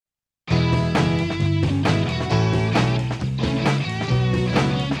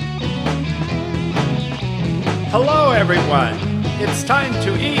everyone. It's time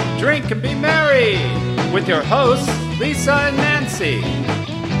to eat, drink, and be merry with your hosts, Lisa and Nancy.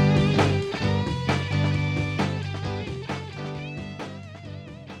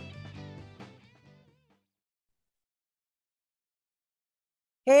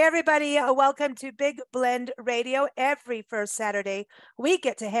 Hey, everybody. Welcome to Big Blend Radio. Every first Saturday, we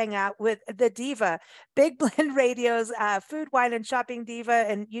get to hang out with the diva, Big Blend Radio's food, wine, and shopping diva.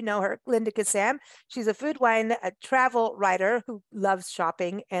 And you know her, Linda Kassam. She's a food, wine, travel writer who loves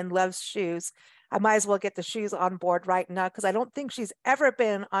shopping and loves shoes. I might as well get the shoes on board right now because I don't think she's ever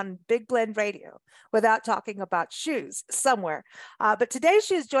been on Big Blend Radio without talking about shoes somewhere. But today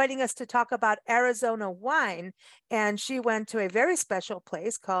she's joining us to talk about Arizona wine. And she went to a very special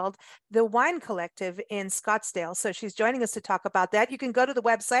place called the Wine Collective in Scottsdale. So she's joining us to talk about that. You can go to the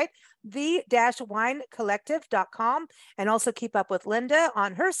website, the-winecollective.com, and also keep up with Linda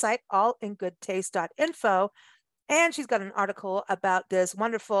on her site, allingoodtaste.info. And she's got an article about this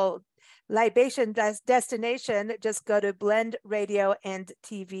wonderful libation destination. Just go to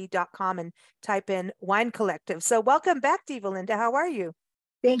blendradioandtv.com and type in Wine Collective. So welcome back, Diva Linda. How are you?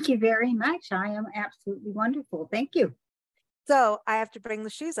 Thank you very much. I am absolutely wonderful. Thank you. So I have to bring the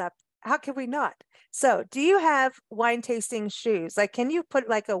shoes up. How can we not? So do you have wine tasting shoes? Like, can you put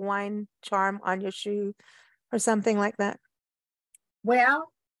like a wine charm on your shoe or something like that?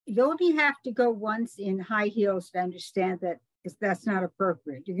 Well, you only have to go once in high heels to understand that that's not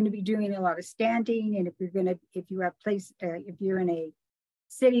appropriate. You're going to be doing a lot of standing, and if you're in a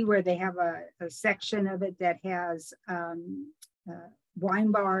city where they have a section of it that has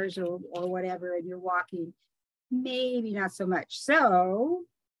wine bars or whatever, and you're walking, maybe not so much. So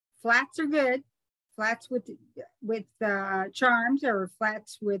flats are good. Flats with charms, or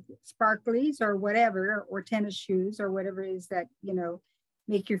flats with sparklies, or whatever, or tennis shoes, or whatever it is that, you know,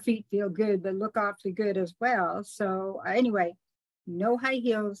 make your feet feel good, but look awfully good as well. So anyway, no high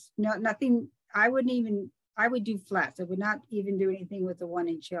heels, no, nothing. I would do flats. I would not even do anything with the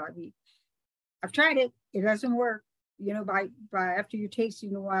 1-inch heel. I've tried it. It doesn't work. You know, by after you're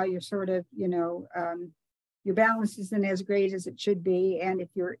tasting a while, you're sort of, you know, your balance isn't as great as it should be. And if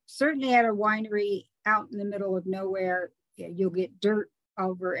you're certainly at a winery out in the middle of nowhere, you'll get dirt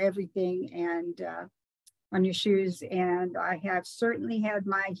over everything and on your shoes. And I have certainly had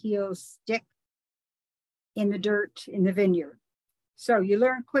my heels stick in the dirt in the vineyard. So you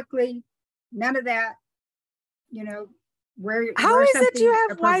learn quickly. None of that, you know, how is it you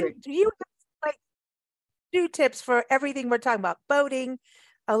have wine? You have like 2 tips for everything we're talking about: boating,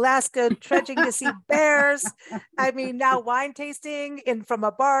 Alaska, trudging to see bears. I mean, now wine tasting from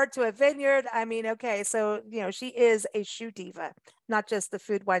a bar to a vineyard. I mean, okay, so, you know, she is a shoe diva, not just the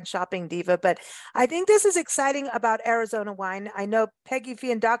food, wine, shopping diva. But I think this is exciting about Arizona wine. I know Peggy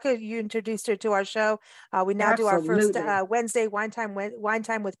Fiandaca, you introduced her to our show. We now do our first Wednesday wine time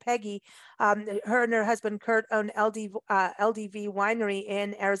with Peggy. Her and her husband Kurt own LDV Winery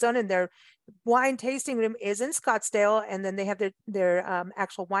in Arizona, and their wine tasting room is in Scottsdale, and then they have their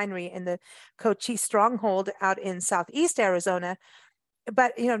actual winery in the Cochise Stronghold out in southeast Arizona.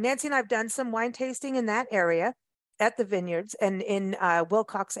 But, you know, Nancy and I have done some wine tasting in that area at the vineyards, and in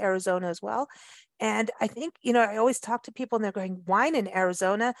Wilcox, Arizona as well. And I think, you know, I always talk to people and they're going, wine in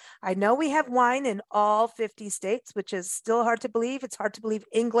Arizona. I know we have wine in all 50 states, which is still hard to believe. It's hard to believe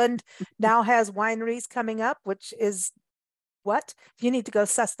England now has wineries coming up, which is what? You need to go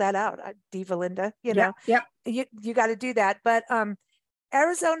suss that out, Diva Linda. You know, you got to do that. But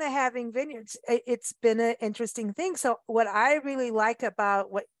Arizona having vineyards, it's been an interesting thing. So what I really like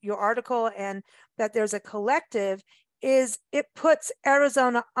about what your article and that there's a collective is it puts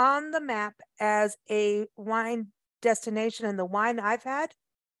Arizona on the map as a wine destination. And the wine I've had,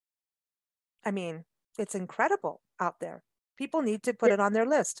 I mean, it's incredible out there. People need to put it on their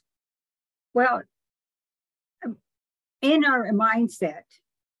list. Well, in our mindset,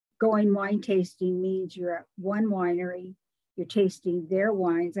 going wine tasting means you're at one winery, you're tasting their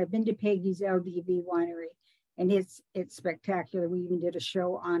wines. I've been to Peggy's LDV Winery, and it's spectacular. We even did a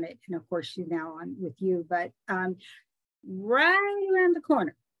show on it, and of course she's now on with you. But right around the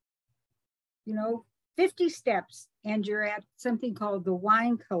corner, you know, 50 steps, and you're at something called the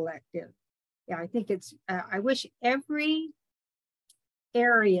Wine Collective. Yeah, I think it's. I wish every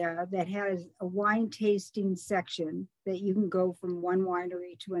area that has a wine tasting section that you can go from one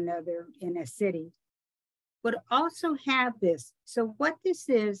winery to another in a city would also have this. So what this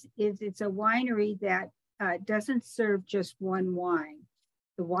is it's a winery that doesn't serve just one wine.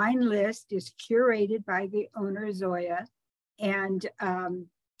 The wine list is curated by the owner, Zoya, and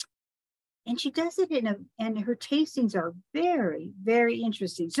she does it and her tastings are very, very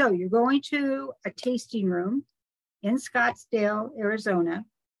interesting. So you're going to a tasting room, in Scottsdale, Arizona,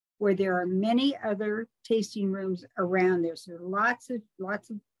 where there are many other tasting rooms around there. So lots of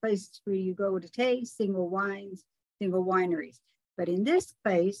places where you go to taste single wines, single wineries. But in this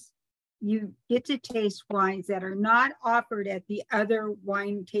place, you get to taste wines that are not offered at the other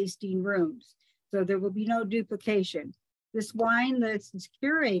wine tasting rooms. So there will be no duplication. This wine list is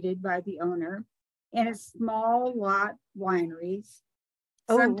curated by the owner and it's small lot wineries,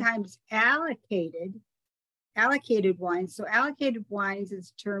 sometimes allocated wines. So allocated wines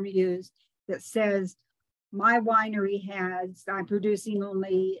is a term used that says, my winery I'm producing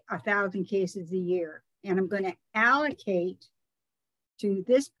only 1,000 cases a year, and I'm going to allocate to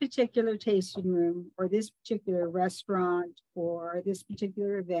this particular tasting room or this particular restaurant or this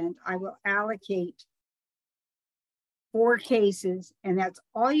particular event, I will allocate 4 cases, and that's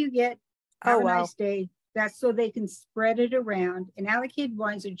all you get. Have a nice day. That's so they can spread it around. And allocated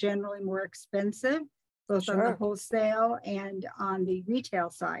wines are generally more expensive, both on the wholesale and on the retail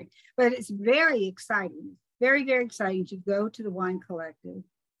side. But it's very exciting, very, very exciting to go to the Wine Collective,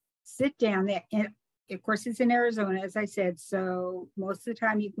 sit down there, and of course, it's in Arizona, as I said, so most of the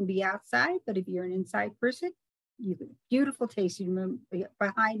time you can be outside, but if you're an inside person, you can, beautiful tasting room.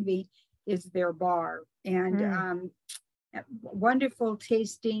 Behind me is their bar, and wonderful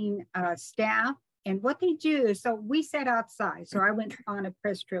tasting staff. And what they do is, so we sat outside. So I went on a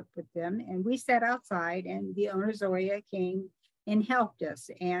press trip with them, and we sat outside, and the owner, Zoya, came and helped us.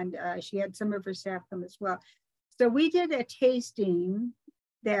 And she had some of her staff come as well. So we did a tasting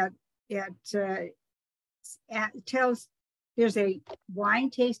that tells, there's a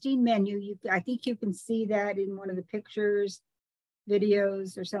wine tasting menu. I think you can see that in one of the pictures,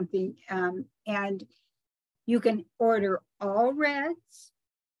 videos or something. And you can order all reds,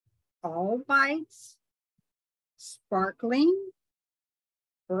 all whites, sparkling,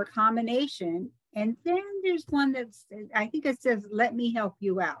 or a combination. And then there's one that's, I think it says, let me help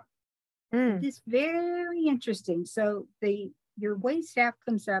you out. It's very interesting. So your wait staff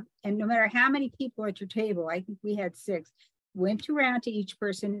comes up, and no matter how many people at your table, I think we had 6, went around to each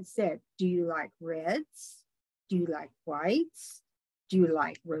person and said, do you like reds? Do you like whites? Do you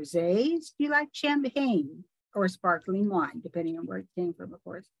like rosés? Do you like champagne or sparkling wine, depending on where it came from, of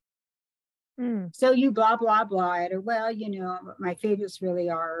course. So you blah, blah, blah at her. Well, my favorites really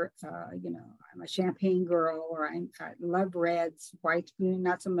are, I'm a champagne girl, or I love reds, whites,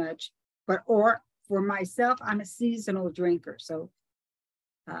 not so much. Or for myself, I'm a seasonal drinker. So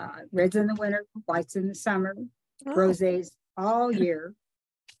reds in the winter, whites in the summer, rosés all year,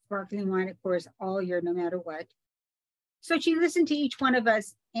 sparkling wine, of course, all year, no matter what. So she listened to each one of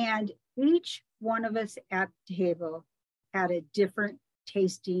us, and each one of us at the table had a different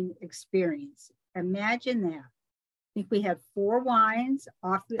tasting experience. Imagine that. I think we had 4 wines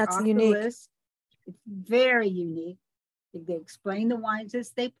off the list. It's very unique. They explain the wines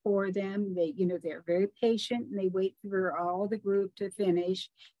as they pour them. They're very patient, and they wait for all the group to finish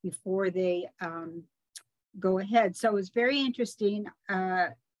before they go ahead. So it's very interesting.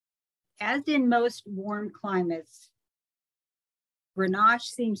 As in most warm climates, Grenache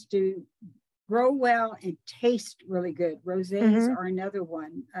seems to grow well and taste really good. Rosés are another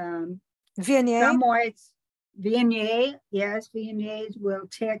one. Viognier? Some whites. Viognier, yes, Viogniers will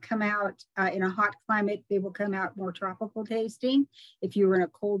come out in a hot climate. They will come out more tropical tasting. If you were in a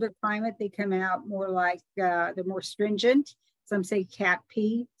colder climate, they come out more like they're more stringent. Some say cat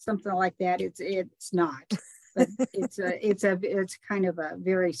pee, something like that. It's not, but it's kind of a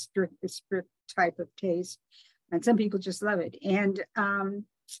very strict type of taste, and some people just love it. And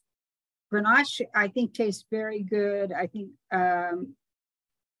Grenache, I think, tastes very good. I think.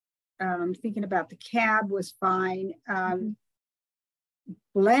 Thinking about the Cab was fine.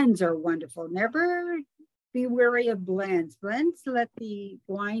 Blends are wonderful. Never be wary of blends. Blends let the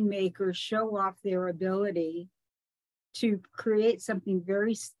winemaker show off their ability to create something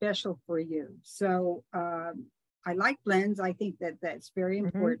very special for you. So I like blends. I think that's very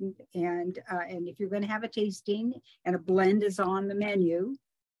important. And if you're going to have a tasting and a blend is on the menu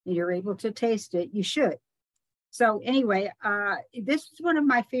and you're able to taste it, you should. So anyway, this is one of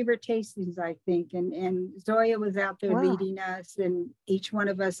my favorite tastings, I think. And Zoya was out there leading us, and each one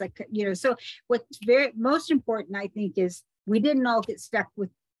of us, so what's most important, I think, is we didn't all get stuck with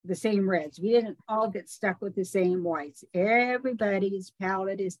the same reds. We didn't all get stuck with the same whites. Everybody's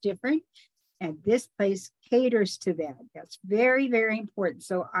palate is different, and this place caters to that. That's very, very important.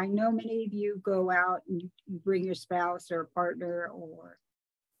 So I know many of you go out and you bring your spouse or a partner or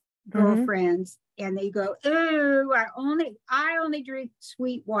girlfriends, and they go, oh, I only drink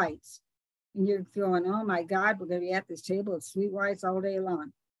sweet whites. And you're going, oh my God, we're going to be at this table with sweet whites all day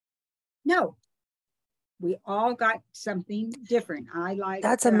long. No, we all got something different. I like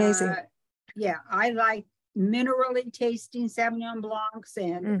that's amazing. I like minerally tasting Sauvignon Blancs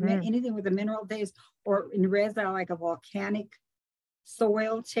and anything with a mineral taste, or in reds, I like a volcanic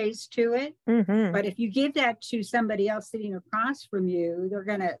soil taste to it. But if you give that to somebody else sitting across from you, they're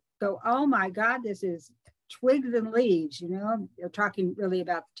going to go, oh my God, this is twigs and leaves, you know, they're talking really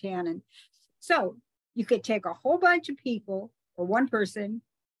about the tannin. So you could take a whole bunch of people or one person,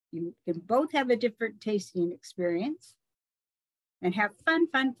 you can both have a different tasting experience and have fun.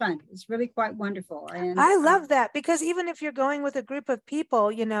 It's really quite wonderful. And I love that, because even if you're going with a group of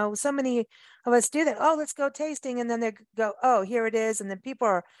people, you know, so many of us do that. Oh, let's go tasting. And then they go, oh, here it is. And then people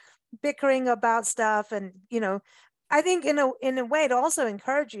are bickering about stuff. And, you know, I think in a way it also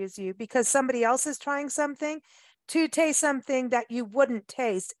encourages you, because somebody else is trying something, to taste something that you wouldn't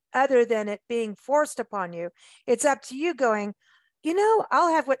taste other than it being forced upon you. It's up to you going, you know,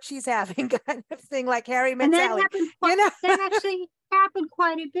 I'll have what she's having, kind of thing, like Harry met Sally. That actually happened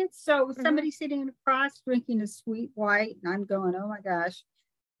quite a bit. So somebody sitting across drinking a sweet white, and I'm going, oh my gosh.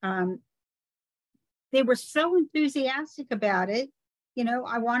 They were so enthusiastic about it. You know,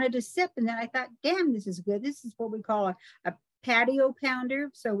 I wanted to sip, and then I thought, damn, this is good. This is what we call a patio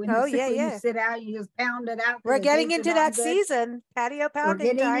pounder. So when you sit out, you just pound it out. We're getting into that season, patio pounding.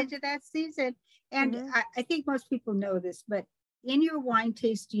 We're getting into that season. And I think most people know this, but in your wine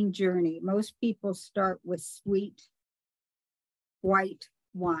tasting journey, most people start with sweet white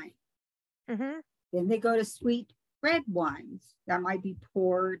wine. Then they go to sweet red wines. That might be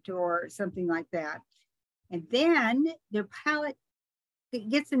port or something like that. And then their palate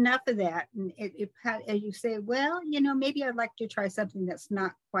gets enough of that. And and you say, well, you know, maybe I'd like to try something that's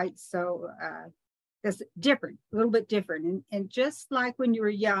not quite so, that's different, a little bit different. And just like when you were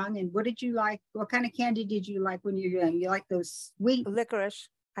young, and what did you like? What kind of candy did you like when you were young? You like those sweet licorice.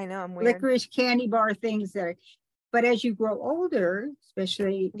 I know, I'm weird. Licorice candy bar things that are, but as you grow older,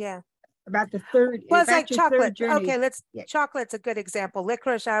 especially about the third, well, it's like chocolate. Okay, chocolate's a good example.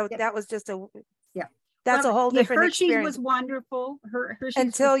 Licorice, that was just that's a whole different Hershey's experience. was wonderful. Hershey's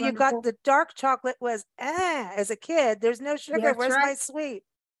until was you got the dark chocolate was as a kid. There's no sugar. That's Where's right. my sweet?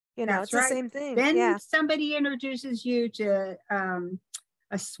 You know, it's the same thing. Then somebody introduces you to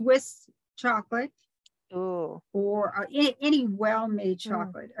a Swiss chocolate. Ooh. Or any well-made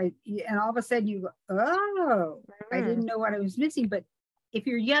chocolate. And all of a sudden you go, oh, I didn't know what I was missing. But if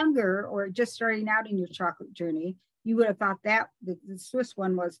you're younger or just starting out in your chocolate journey, you would have thought that the Swiss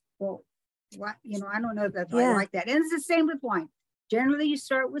one was, well, what, you know, I don't know that I like that. And it's the same with wine. Generally, you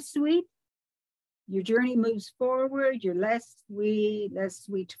start with sweet. Your journey moves forward. You're less sweet.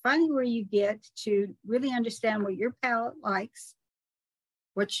 Finally, where you get to really understand what your palate likes,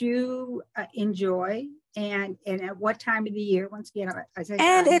 what you enjoy, and at what time of the year. Once again,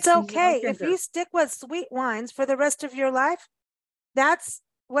 and it's okay if you stick with sweet wines for the rest of your life. That's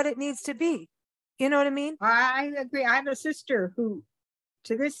what it needs to be. You know what I mean? I agree. I have a sister who,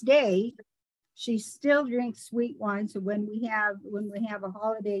 to this day, she still drinks sweet wine. So when we have a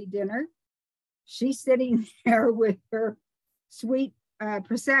holiday dinner, she's sitting there with her sweet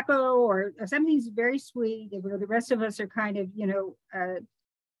prosecco or something's very sweet. Where the rest of us are kind of, you know,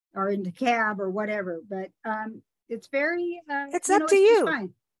 are into cab or whatever. But it's very. It's up to you.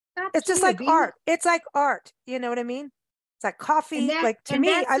 It's just like art. It's like art. You know what I mean? It's like coffee. Like to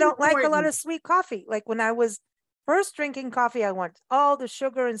me, I don't like a lot of sweet coffee. Like when I was first drinking coffee, I want all the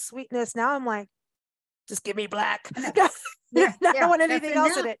sugar and sweetness. Now I'm like, just give me black. I don't want anything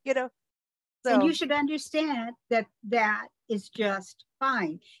else in it, you know. So. And you should understand that is just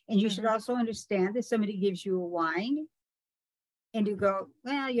fine. And you should also understand that somebody gives you a wine and you go,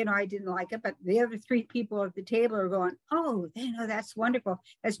 well, you know, I didn't like it, but the other three people at the table are going, oh, you know, that's wonderful.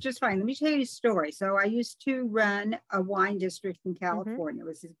 That's just fine. Let me tell you a story. So I used to run a wine district in California. I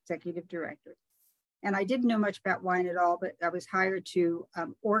was the executive director. And I didn't know much about wine at all, but I was hired to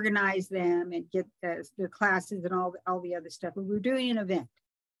organize them and get their classes and all the other stuff. And we were doing an event.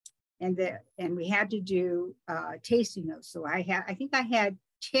 And we had to do tasting notes. So I think I had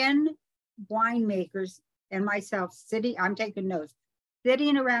 10 winemakers and myself sitting, I'm taking notes,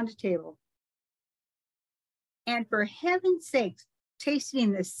 sitting around a table. And for heaven's sakes,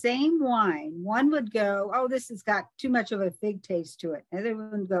 tasting the same wine, one would go, oh, this has got too much of a fig taste to it. And the other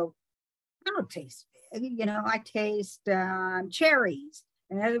one would go, I don't taste fig, you know, I taste cherries.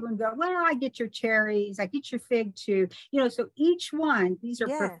 And the other one go, well, I get your cherries, I get your fig too. You know, so each one, these are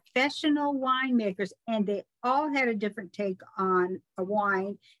professional winemakers, and they all had a different take on a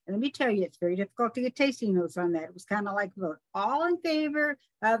wine. And let me tell you, it's very difficult to get tasting notes on that. It was kind of like vote all in favor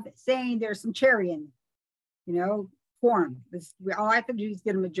of saying there's some cherry in it. You know, quorum. All I have to do is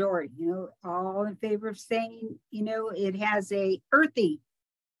get a majority, all in favor of saying, it has a earthy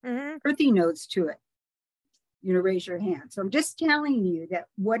notes to it. Raise your hand. So I'm just telling you that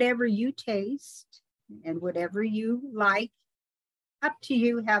whatever you taste and whatever you like, up to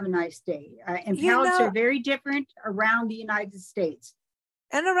you. Have a nice day. And palates are very different around the United States.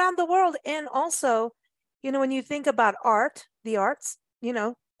 And around the world. And also, when you think about art, the arts,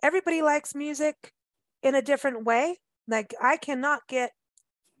 everybody likes music in a different way. Like I cannot get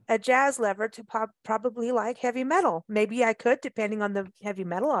a jazz lover to probably like heavy metal. Maybe I could, depending on the heavy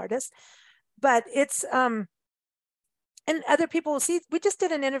metal artist. But it's, and other people will see, we just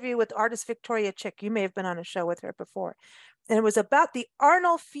did an interview with artist Victoria Chick. You may have been on a show with her before. And it was about the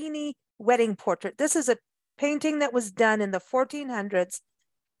Arnolfini wedding portrait. This is a painting that was done in the 1400s.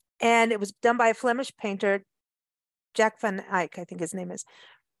 And it was done by a Flemish painter, Jack van Eyck, I think his name is.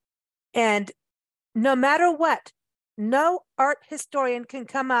 And no matter what, no art historian can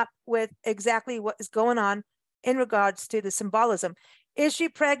come up with exactly what is going on in regards to the symbolism. Is she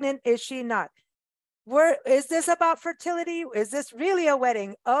pregnant? Is she not? Is this about fertility? Is this really a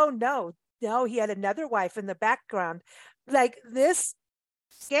wedding? Oh, no, he had another wife in the background. Like this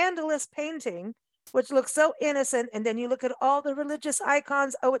scandalous painting, which looks so innocent. And then you look at all the religious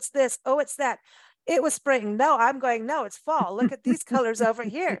icons. Oh, it's this. Oh, it's that. It was spring. No, I'm going, no, it's fall. Look at these colors over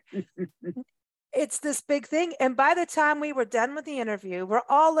here. It's this big thing. And by the time we were done with the interview, we're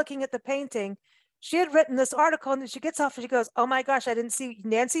all looking at the painting. She had written this article and then she gets off and she goes, oh my gosh, I didn't see.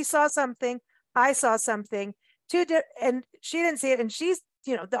 Nancy saw something. I saw something. And she didn't see it. And she's,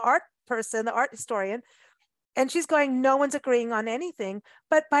 the art person, the art historian. And she's going, no one's agreeing on anything.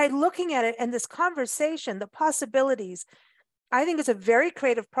 But by looking at it and this conversation, the possibilities, I think it's a very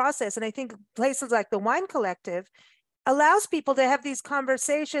creative process. And I think places like the Wine Collective allows people to have these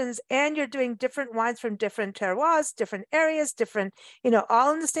conversations, and you're doing different wines from different terroirs, different areas, different,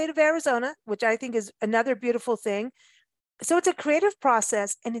 all in the state of Arizona, which I think is another beautiful thing. So it's a creative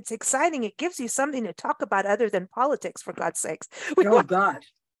process and it's exciting. It gives you something to talk about other than politics, for God's sakes. God.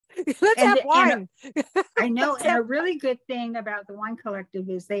 Let's have wine. I know. And a really good thing about the Wine Collective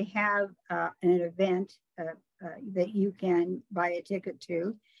is they have an event that you can buy a ticket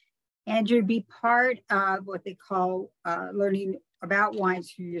to, and you'd be part of what they call learning about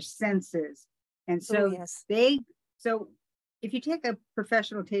wines through your senses. And so so if you take a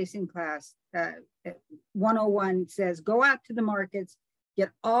professional tasting class, 101 says, go out to the markets,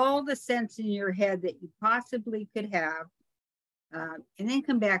 get all the scents in your head that you possibly could have, and then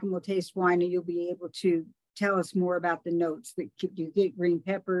come back and we'll taste wine, and you'll be able to tell us more about the notes. Do you get green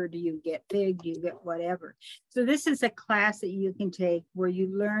pepper? Do you get fig? Do you get whatever? So this is a class that you can take where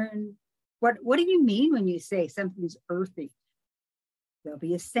you learn what do you mean when you say something's earthy? There'll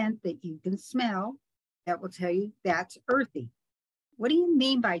be a scent that you can smell that will tell you that's earthy. What do you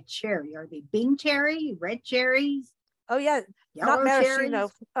mean by cherry? Are they Bing cherry, red cherries? Oh yeah, yellow not cherries?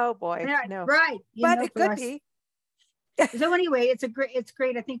 maraschino. Oh boy, no. Right, but it could be. So anyway, it's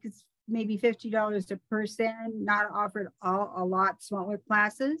great. I think it's maybe $50 a person, not offered a lot smaller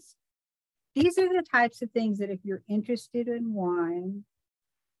classes. These are the types of things that if you're interested in wine,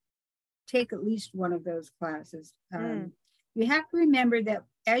 take at least one of those classes. You have to remember that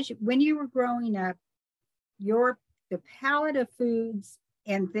when you were growing up, the palette of foods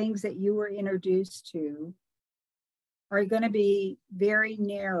and things that you were introduced to are going to be very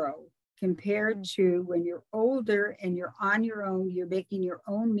narrow compared to when you're older and you're on your own, you're making your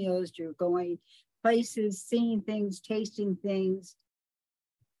own meals, you're going places, seeing things, tasting things.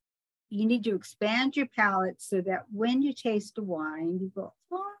 You need to expand your palate so that when you taste a wine, you go,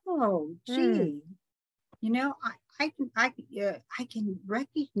 oh, gee, I can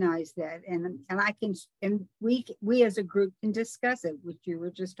recognize that, and we as a group can discuss it, which you were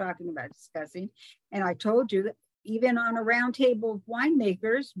just talking about discussing. And I told you that even on a round table of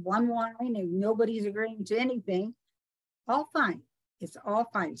winemakers, one wine and nobody's agreeing to anything, all fine. It's all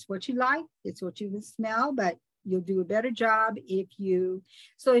fine. It's what you like. It's what you can smell, but you'll do a better job if you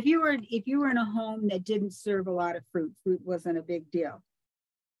were in a home that didn't serve a lot of fruit wasn't a big deal.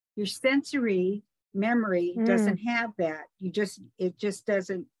 Your sensory memory doesn't have that. It just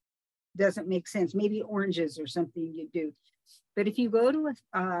doesn't make sense. Maybe oranges or something you do. But if you go to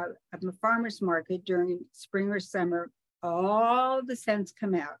a farmer's market during spring or summer, all the scents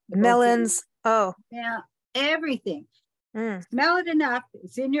come out. Melons. Everything. Smell it enough.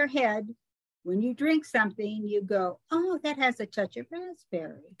 It's in your head. When you drink something, you go, oh, that has a touch of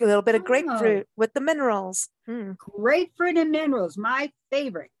raspberry. A little bit of grapefruit with the minerals. Grapefruit and minerals, my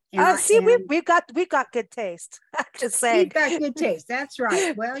favorite. We've got good taste. I'm just saying. We've got good taste. That's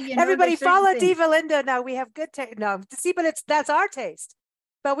right. Well, everybody follow Diva Linda now. We have good taste. No, see, but that's our taste.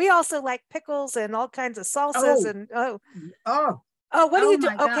 But we also like pickles and all kinds of salsas what do you do?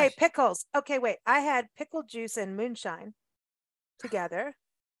 Okay, gosh. Pickles. Okay, wait. I had pickle juice and moonshine together.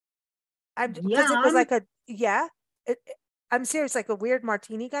 Because it was like I'm serious, like a weird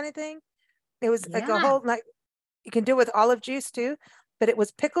martini kind of thing. It was like a whole like you can do it with olive juice too, but it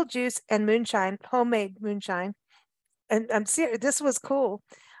was pickle juice and moonshine, homemade moonshine. And I'm serious, this was cool.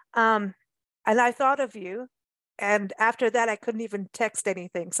 And I thought of you, and after that I couldn't even text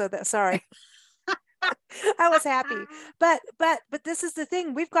anything. So sorry. I was happy, but this is the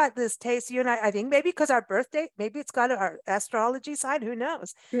thing. We've got this taste, you and I think maybe because our birthday, maybe it's got our astrology sign. Who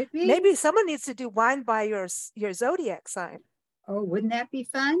knows? Maybe someone needs to do wine by your zodiac sign. Oh, wouldn't that be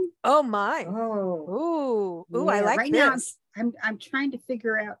fun? Oh my! Oh, ooh! I like right this. Now, I'm trying to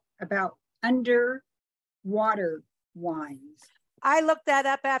figure out about underwater wines. I looked that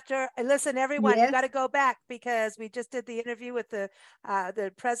up after. Listen, everyone, you got to go back because we just did the interview with the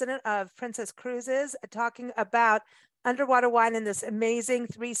president of Princess Cruises talking about underwater wine and this amazing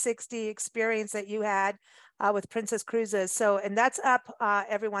 360 experience that you had with Princess Cruises. So, and that's up,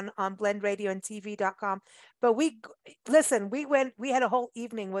 everyone, on blendradioandtv.com. But we had a whole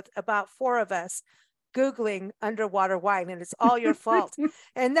evening with about 4 of us Googling underwater wine, and it's all your fault.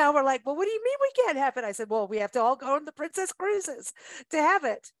 And now we're like, well, what do you mean we can't have it? I said, well, we have to all go on the Princess Cruises to have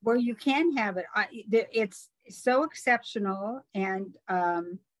it. Well, you can have it. It's so exceptional. And I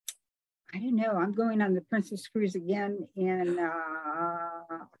don't know, I'm going on the Princess Cruise again in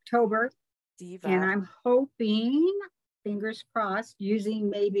October. Diva. And I'm hoping, fingers crossed, using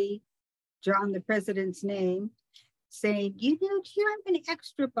maybe John the President's name, saying, do you have an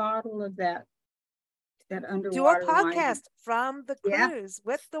extra bottle of that underwater do a podcast wine from the cruise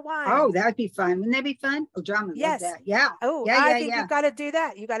with the wine. Oh, that'd be fun. Wouldn't that be fun? Oh, John would love that. Yeah. Oh, I think you've got to do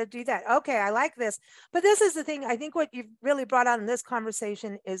that. You got to do that. Okay, I like this. But this is the thing. I think what you've really brought out in this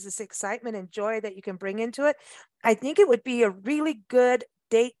conversation is this excitement and joy that you can bring into it. I think it would be a really good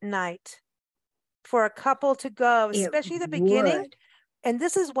date night for a couple to go, especially the beginning. And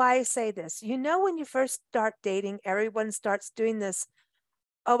this is why I say this. When you first start dating, everyone starts doing this.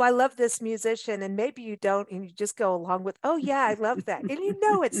 Oh, I love this musician. And maybe you don't, and you just go along with, oh yeah, I love that. And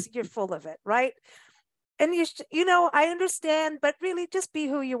you're full of it, right? And I understand, but really just be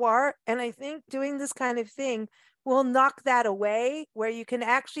who you are. And I think doing this kind of thing will knock that away, where you can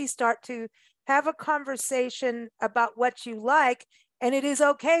actually start to have a conversation about what you like. And it is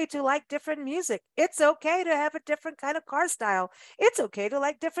okay to like different music. It's okay to have a different kind of car style. It's okay to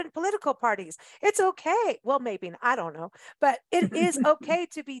like different political parties. It's okay. Well, maybe, I don't know, but it is okay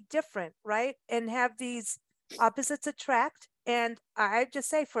to be different, right? And have these opposites attract. And I just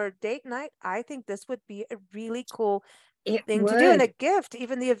say for a date night, I think this would be a really cool thing to do. And a gift,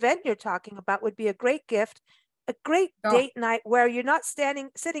 even the event you're talking about would be a great gift, a great date night where you're not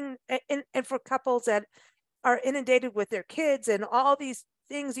sitting and for couples that are inundated with their kids and all these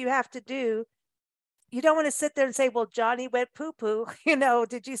things you have to do. You don't want to sit there and say, well, Johnny went poo-poo,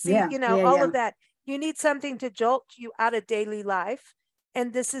 did you see, all of that. You need something to jolt you out of daily life.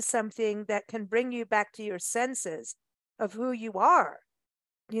 And this is something that can bring you back to your senses of who you are.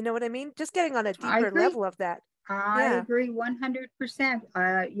 You know what I mean? Just getting on a deeper level of that. I agree 100%.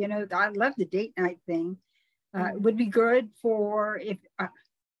 I love the date night thing. It would be good it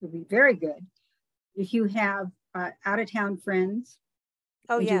would be very good if you have out-of-town friends.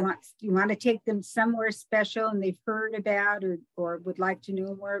 Oh, yeah. You want to take them somewhere special and they've heard about or would like to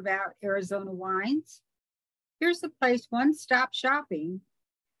know more about Arizona wines. Here's the place, one-stop shopping.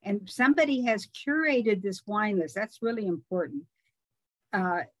 And somebody has curated this wine list. That's really important.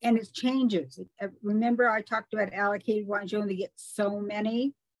 And it changes. Remember, I talked about allocated wines. You only get so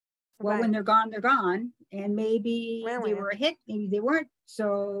many. Well, when they're gone, they're gone. And maybe they were a hit, maybe they weren't.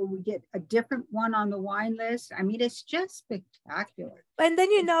 So we get a different one on the wine list. I mean, it's just spectacular. And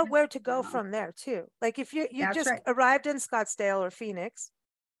then you know where to go from there too. Like if you just arrived in Scottsdale or Phoenix,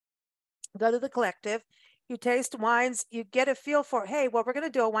 go to the Collective, you taste wines, you get a feel for, hey, well, we're going to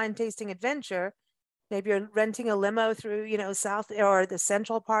do a wine tasting adventure. Maybe you're renting a limo through, south or the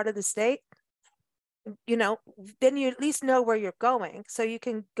central part of the state. Then you at least know where you're going. So you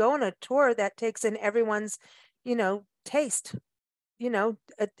can go on a tour that takes in everyone's, taste. I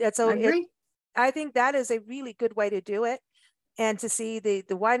think that is a really good way to do it, and to see the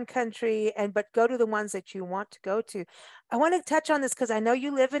wine country, but go to the ones that you want to go to. I want to touch on this because I know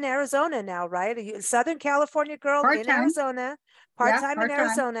you live in Arizona now, right? Are you a Southern California girl in Arizona, part-time in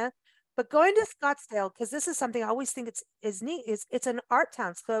Arizona? But going to Scottsdale, because this is something I always think is neat, is it's an art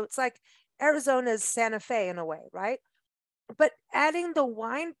town. So it's like Arizona's Santa Fe in a way, right? But adding the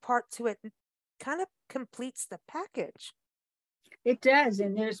wine part to it kind of completes the package. It does.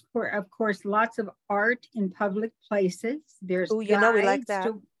 And there's, of course, lots of art in public places. There's we like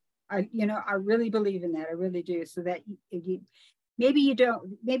that. I really believe in that. I really do. So that maybe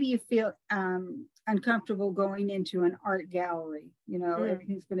you feel uncomfortable going into an art gallery.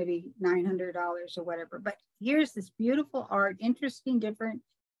 Everything's going to be $900 or whatever. But here's this beautiful art, interesting, different.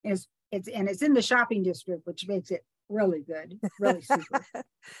 It's in the shopping district, which makes it really good, really super.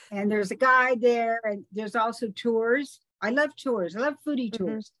 And there's a guide there, and there's also tours. I love tours. I love foodie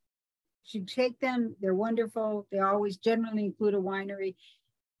tours. You take them. They're wonderful. They always generally include a winery.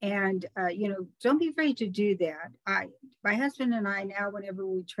 And, don't be afraid to do that. My husband and I now, whenever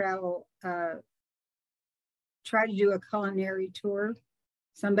we travel, try to do a culinary tour.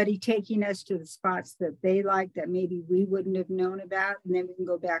 Somebody taking us to the spots that they like that maybe we wouldn't have known about. And then we can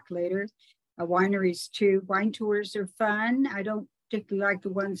go back later. Wineries too. Wine tours are fun. I don't particularly like the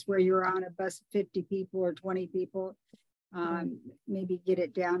ones where you're on a bus of 50 people or 20 people. Maybe get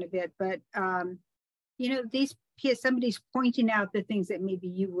it down a bit, but somebody's pointing out the things that maybe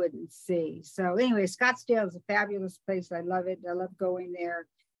you wouldn't see. So anyway, Scottsdale is a fabulous place. I love it. I love going there.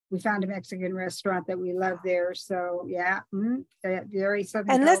 We found a Mexican restaurant that we love there. So yeah, very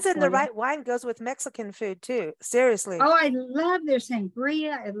Southern And listen, California. the right wine goes with Mexican food too. Seriously. Oh, I love their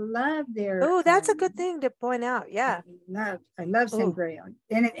sangria. I love their. Oh, that's a good thing to point out. Yeah, I love sangria,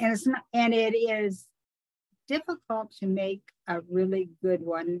 and it is difficult to make a really good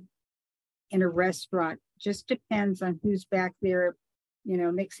one in a restaurant. Just depends on who's back there,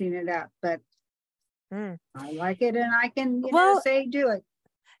 mixing it up. But I like it, and I can say do it.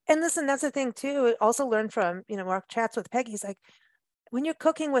 And listen, that's the thing too. I also learned from our chats with Peggy. He's like, when you're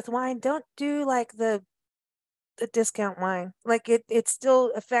cooking with wine, don't do like the discount wine. Like it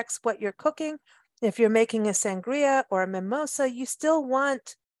still affects what you're cooking. If you're making a sangria or a mimosa, you still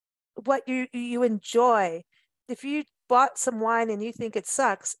want what you enjoy. If you bought some wine and you think it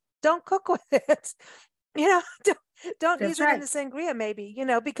sucks, don't cook with it. Don't use it in the sangria, maybe,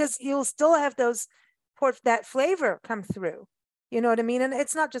 because you'll still have that flavor come through. You know what I mean? And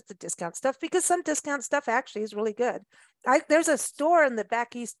it's not just the discount stuff, because some discount stuff actually is really good. There's a store in the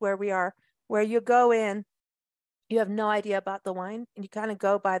back east where we are, where you go in, you have no idea about the wine, and you kind of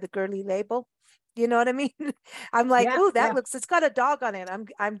go by the girly label. You know what I mean? I'm like, it's got a dog on it.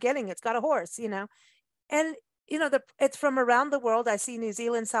 I'm getting it. It's got a horse, and it's from around the world. I see New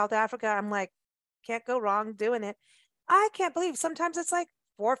Zealand, South Africa. I'm like, can't go wrong doing it. I can't believe sometimes it's like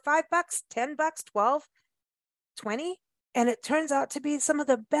 $4 or $5, $10, 12, 20. And it turns out to be some of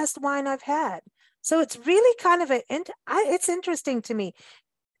the best wine I've had. So it's really kind of it's interesting to me.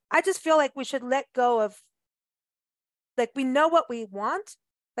 I just feel like we should let go of, like, we know what we want,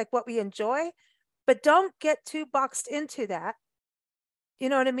 like what we enjoy, but don't get too boxed into that. You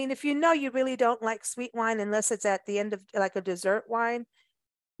know what I mean? If you really don't like sweet wine, unless it's at the end of like a dessert wine,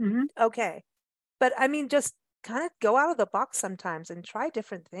 okay. But I mean, just kind of go out of the box sometimes and try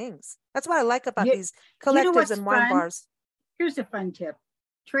different things. That's what I like about these collectives and wine bars. Here's a fun tip.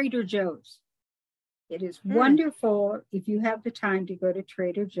 Trader Joe's. It is wonderful if you have the time to go to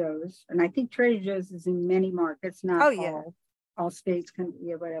Trader Joe's. And I think Trader Joe's is in many markets, not all states,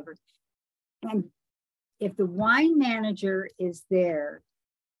 whatever. And if the wine manager is there,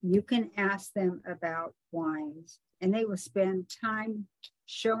 you can ask them about wines, and they will spend time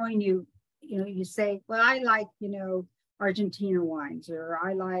showing you, you say, well, I like, Argentina wines, or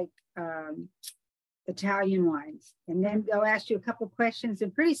I like Italian wines. And then they'll ask you a couple of questions,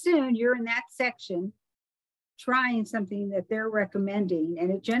 and pretty soon you're in that section trying something that they're recommending.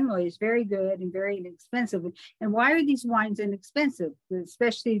 And it generally is very good and very inexpensive. And why are these wines inexpensive,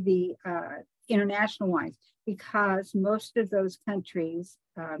 especially the international wines? Because most of those countries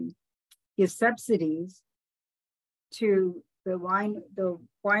give subsidies to the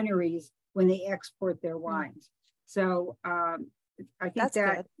wineries when they export their wines. So I think that's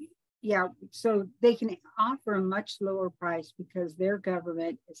good. Yeah, so they can offer a much lower price because their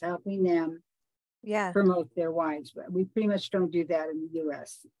government is helping them promote their wines. But we pretty much don't do that in the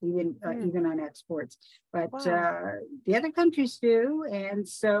U.S., even on exports. But the other countries do. And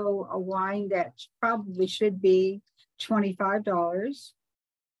so a wine that probably should be $25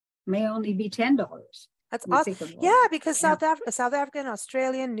 may only be $10. That's awesome. Yeah, because South African,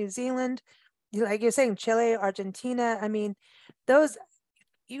 Australian, New Zealand, like you're saying, Chile, Argentina. I mean, those,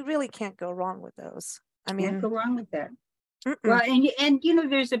 you really can't go wrong with those. I mean, can't go wrong with that. Well, and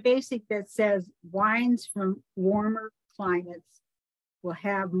there's a basic that says wines from warmer climates will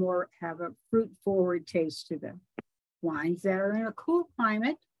have a fruit forward taste to them. Wines that are in a cool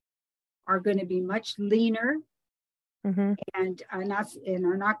climate are going to be much leaner, and are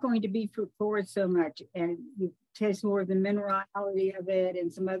not going to be fruit forward so much, and you taste more of the minerality of it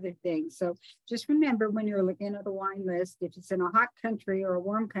and some other things. So just remember, when you're looking at the wine list, if it's in a hot country or a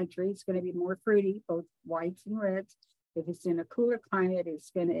warm country, it's going to be more fruity, both whites and reds. If it's in a cooler climate,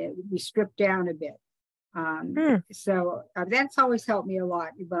 it's going to be stripped down a bit. So that's always helped me a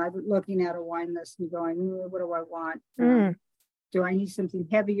lot by looking at a wine list and going, what do I want? Do I need something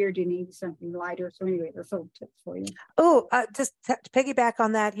heavier? Do you need something lighter? So anyway, that's a little tips for you. Oh, just to piggyback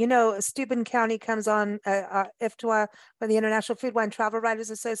on that, Steuben County comes on IFTWA by the International Food Wine Travel Writers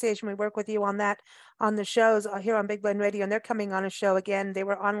Association. We work with you on that, on the shows here on Big Blend Radio, and they're coming on a show again. They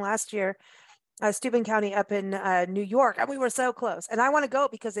were on last year, Steuben County up in New York, and we were so close. And I want to go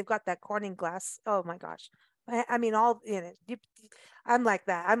because they've got that Corning glass. Oh my gosh. I mean, all in it. I'm like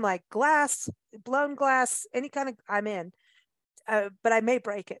that. I'm like glass, blown glass, any kind of, I'm in. But I may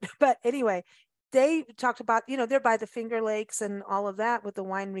break it. But anyway, they talked about, they're by the Finger Lakes and all of that with the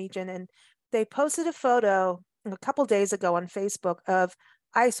wine region. And they posted a photo a couple days ago on Facebook of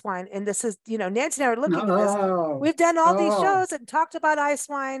ice wine. And this is, Nancy and I were looking at this. We've done all these shows and talked about ice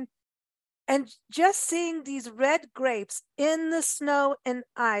wine. And just seeing these red grapes in the snow and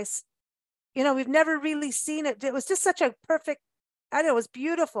ice, we've never really seen it. It was just such a perfect, it was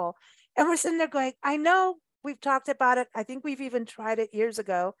beautiful. And we're sitting there going, I know we've talked about it. I think we've even tried it years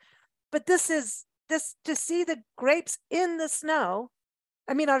ago, but this to see the grapes in the snow.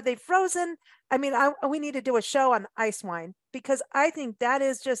 I mean, are they frozen? I mean, we need to do a show on ice wine, because I think that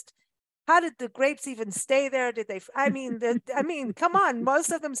is just, how did the grapes even stay there? Did they, come on.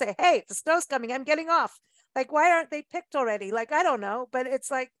 Most of them say, hey, the snow's coming, I'm getting off. Like, why aren't they picked already? Like, I don't know, but it's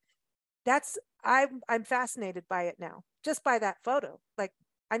like, I'm fascinated by it now, just by that photo. Like,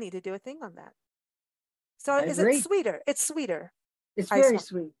 I need to do a thing on that. So is it sweeter? It's sweeter. It's very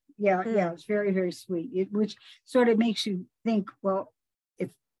sweet. Yeah, it's very, very sweet. Which sort of makes you think, well, if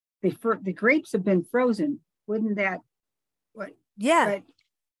the grapes have been frozen, wouldn't that, what? Yeah.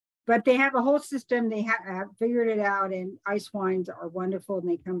 But they have a whole system. They have figured it out, and ice wines are wonderful, and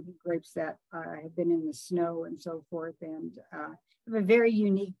they come from grapes that have been in the snow and so forth, and have a very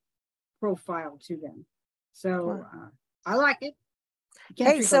unique profile to them. So I like it.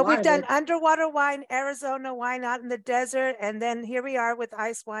 Hey, so we've done underwater wine, Arizona wine out in the desert, and then here we are with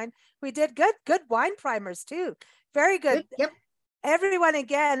ice wine. We did good wine primers too. Very good. Yep. Everyone,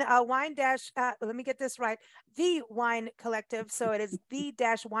 again, wine dash, let me get this right, The Wine Collective. So it is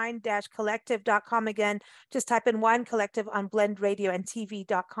the-wine-collective.com. Again, just type in Wine Collective on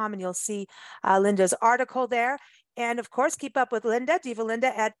blendradioandtv.com, and you'll see Linda's article there. And of course, keep up with Linda, Diva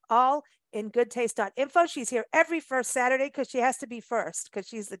Linda, at allingoodtaste.info. She's here every first Saturday because she has to be first, because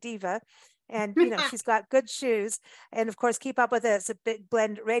she's the diva. And, she's got good shoes. And of course, keep up with us at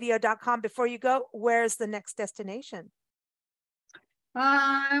bigblendradio.com. Before you go, where's the next destination?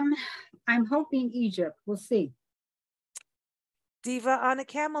 I'm hoping Egypt. We'll see. Diva on a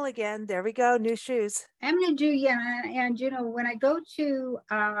camel again. There we go. New shoes. I'm going to do, and when I go to,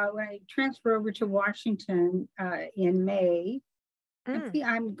 when I transfer over to Washington in May,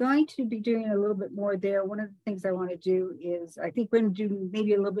 I'm going to be doing a little bit more there. One of the things I want to do is, I think we're going to do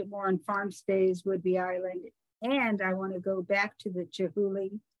maybe a little bit more on farm stays, Whidbey Island, and I want to go back to the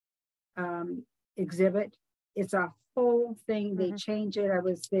Chihuly exhibit. It's a whole thing. They change it. I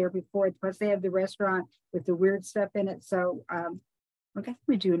was there before. Plus, they have the restaurant with the weird stuff in it. So we're going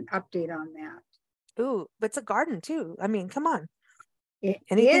to do an update on that. Ooh, but it's a garden too. I mean, come on.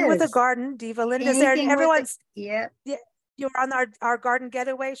 Anything with a garden, Diva Linda's there. And everyone's yeah. You were on our garden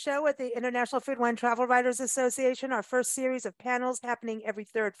getaway show at the International Food Wine Travel Writers Association, our first series of panels happening every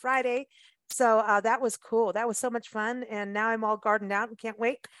third Friday. So that was cool. That was so much fun. And now I'm all gardened out and can't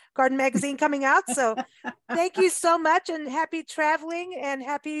wait. Garden Magazine coming out. So thank you so much, and happy traveling and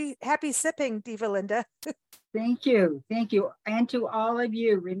happy sipping, Diva Linda. Thank you. Thank you. And to all of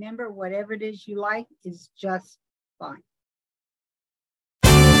you, remember, whatever it is you like is just fine.